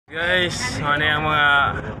Guys, ano yung mga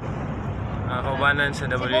kaubanan sa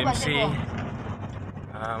WMC.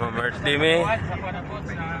 Ma-birthday me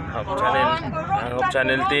Hope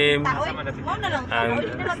Channel team, ang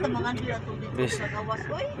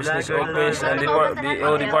business office and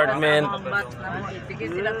BO department.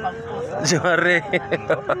 Sorry.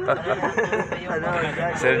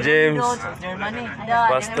 Sir James,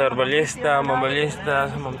 Pastor Balista, Ma'am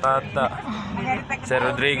Balista, Ma'am Tata, Sir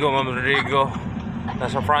Rodrigo, Ma'am Rodrigo,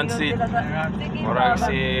 nasa front seat. Orang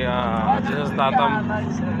si Jesus Tatam,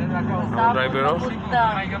 ang driver.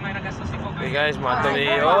 Hey guys,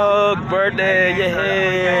 matami. Oh, birthday!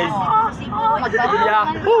 Yay!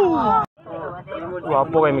 Yahoo!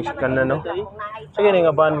 Wapo kay Mexican na, no? Sige nga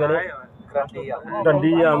ban gani.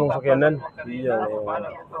 Grandia mong sakyanan. Iya,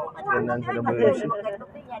 sakyanan sa WMC.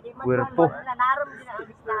 Cuerpo.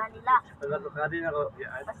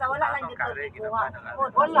 Basta wala lang dito kuha.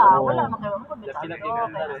 Wala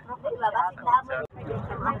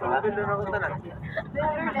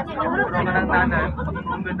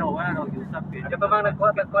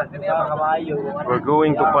We're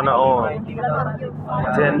going to Panao,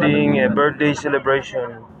 attending a birthday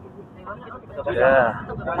celebration. Yeah,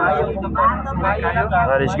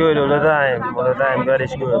 God is good all the time. God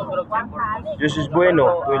is good. Dios es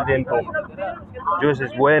bueno todo el tiempo. Dios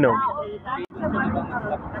es bueno.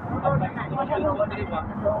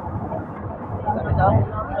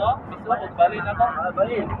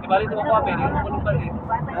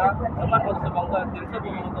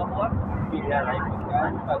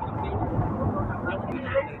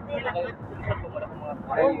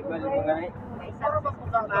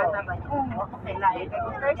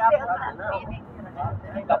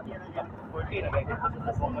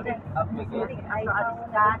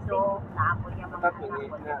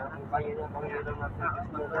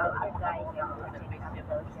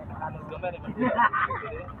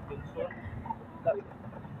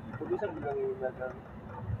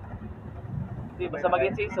 Basta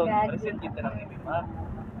mag-in season, receipt kita ng MMA.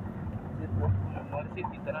 Receipt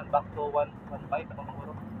kita ng back to 115 na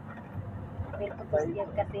panguro.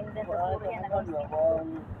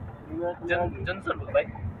 Johnson ba ba?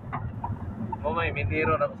 Mo may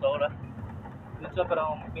minero na sa oras. Dito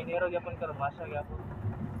pero minero gyapon ka masya gyapon.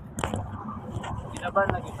 Ginaban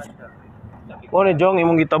lagi man siya. Oh, ni Jong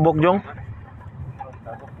imong gitabok Jong.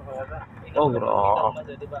 Oh, bro.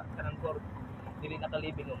 Diba? Kanang core dili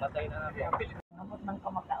nakalibing matay na nato. Abot ng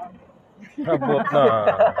kamakaon. Abot na.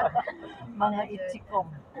 Mga EXECOM.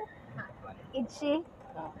 Itchy?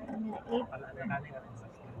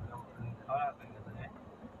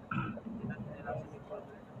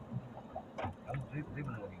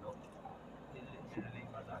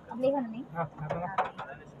 Ablihan ni?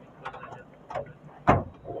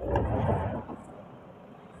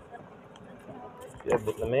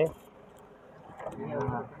 Abot na me.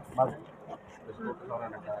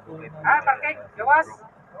 Pancake, gawas.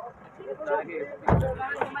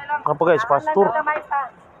 Apa guys, pastor?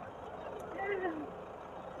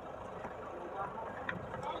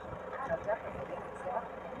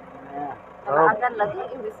 Nalagan lagi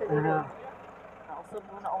imbis sa dito. Nausog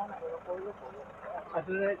mo na una.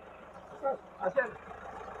 Asan?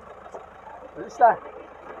 Basta.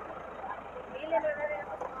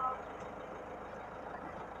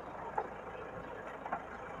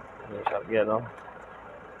 May sakyan, no?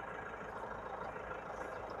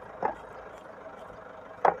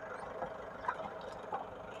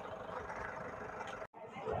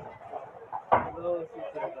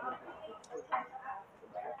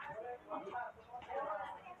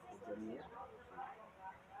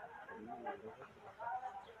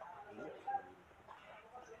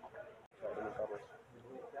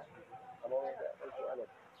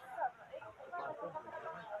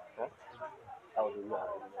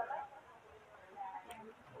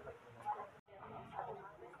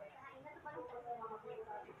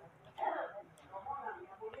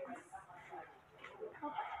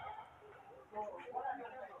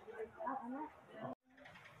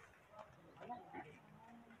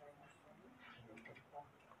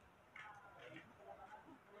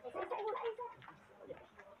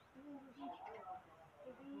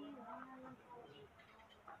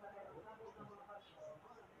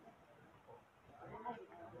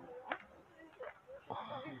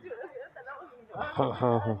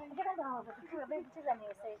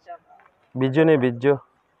 Video nih video.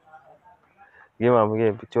 Gimana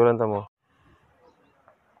begini picturean tamu.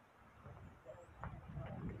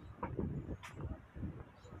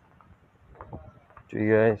 Cuy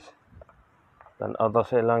guys. Dan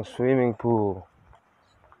atasnya lang swimming pool.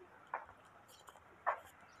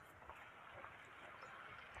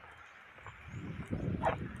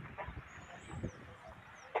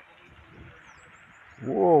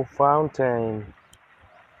 Wow, fountain.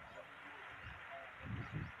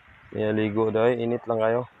 Yan, ligo daw. Init lang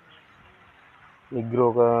kayo. Negro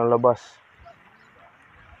ka ng labas.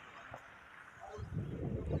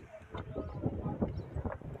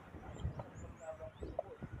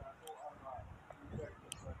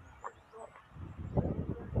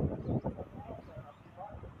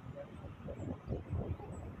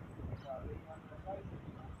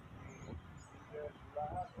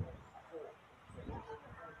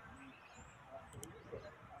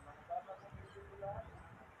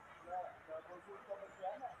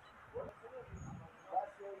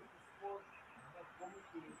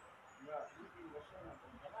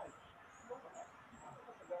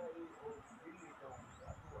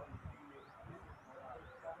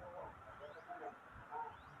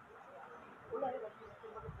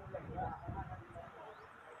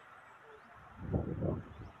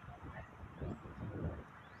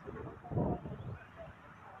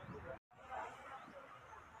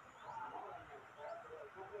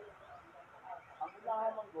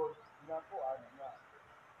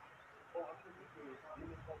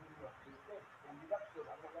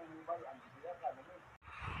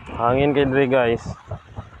 Hangin kay dre guys.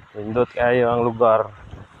 Pindot kayo ang lugar.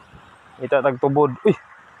 Ita tagtubod. Uy.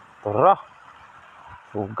 Tara.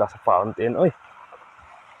 Suga sa fountain, oy.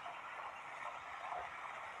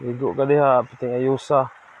 Ligo ka diha, piting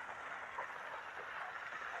ayusa.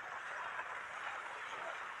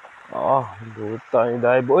 Buta ni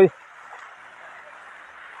dive, oy.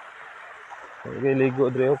 Okay,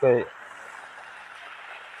 ligo dre, okay.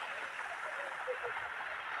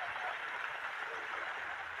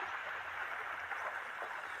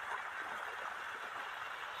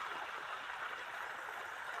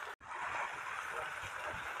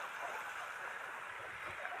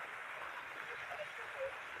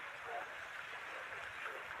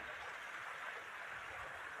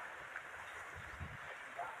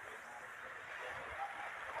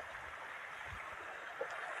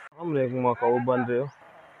 May mga kauban dre, oh.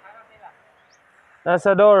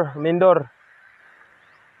 Nasa door, main door.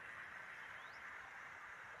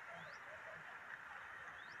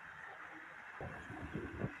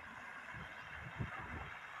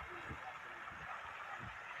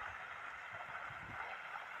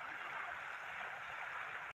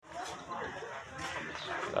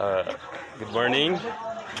 Good morning.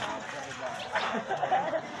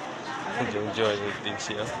 Enjoy things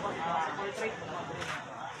here.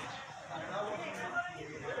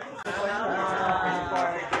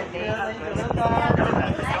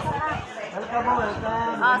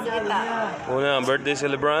 Una, birthday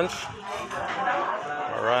celebrant.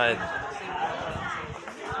 Alright.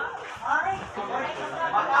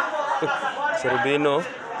 Serbino.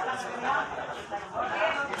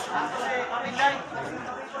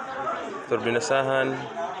 Turbinasahan.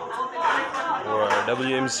 Or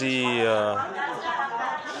WMC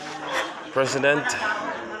president.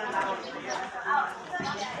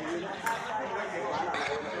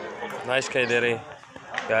 Nice kay dere,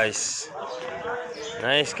 guys.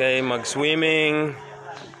 Nice kay mag-swimming.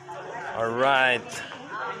 Alright.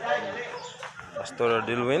 Pastor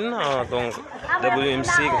Dilwin, atong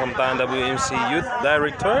WMC, kasamtahan WMC Youth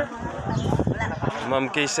Director. Ma'am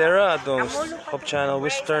Kay Sarah, atong Hope Channel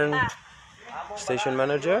Western Station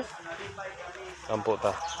Manager. Kampo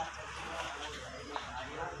ta.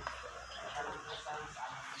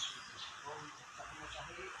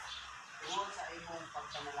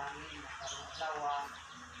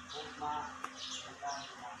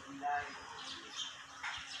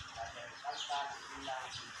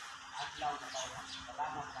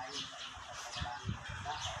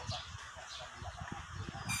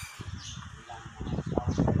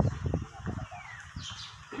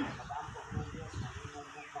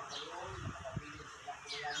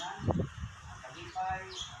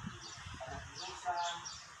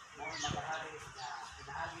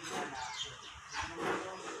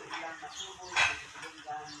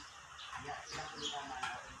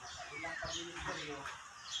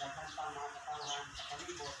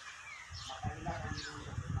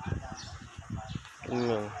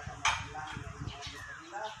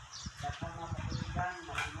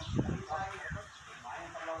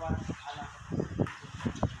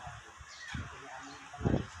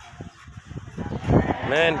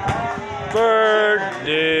 Man,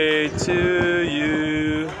 birthday to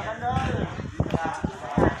you.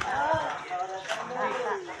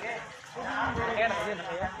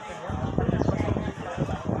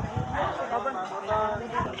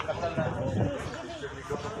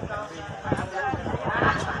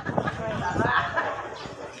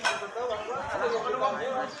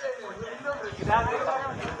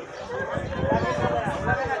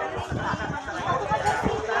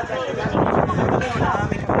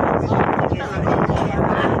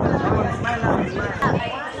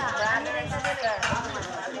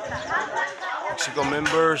 EXECOM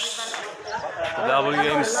members,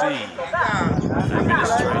 WMC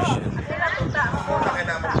administration.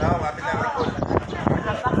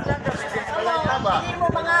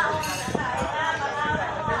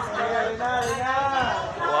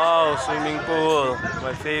 Wow, swimming pool,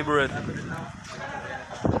 my favorite.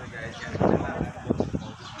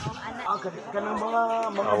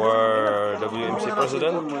 Our WMC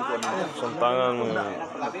president, samtangang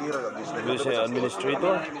WMC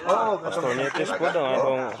administrator, Pastor Nietes po ang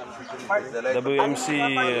atong WMC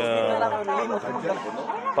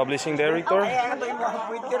publishing director.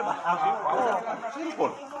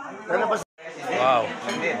 Wow,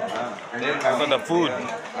 look at the food,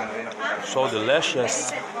 so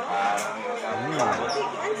delicious.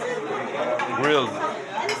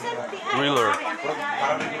 Griller.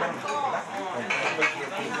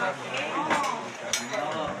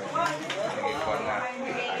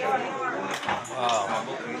 Wow.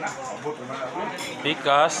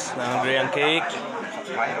 Pikas, Hungarian cake,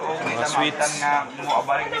 mga sweets.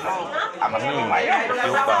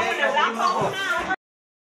 Yuka.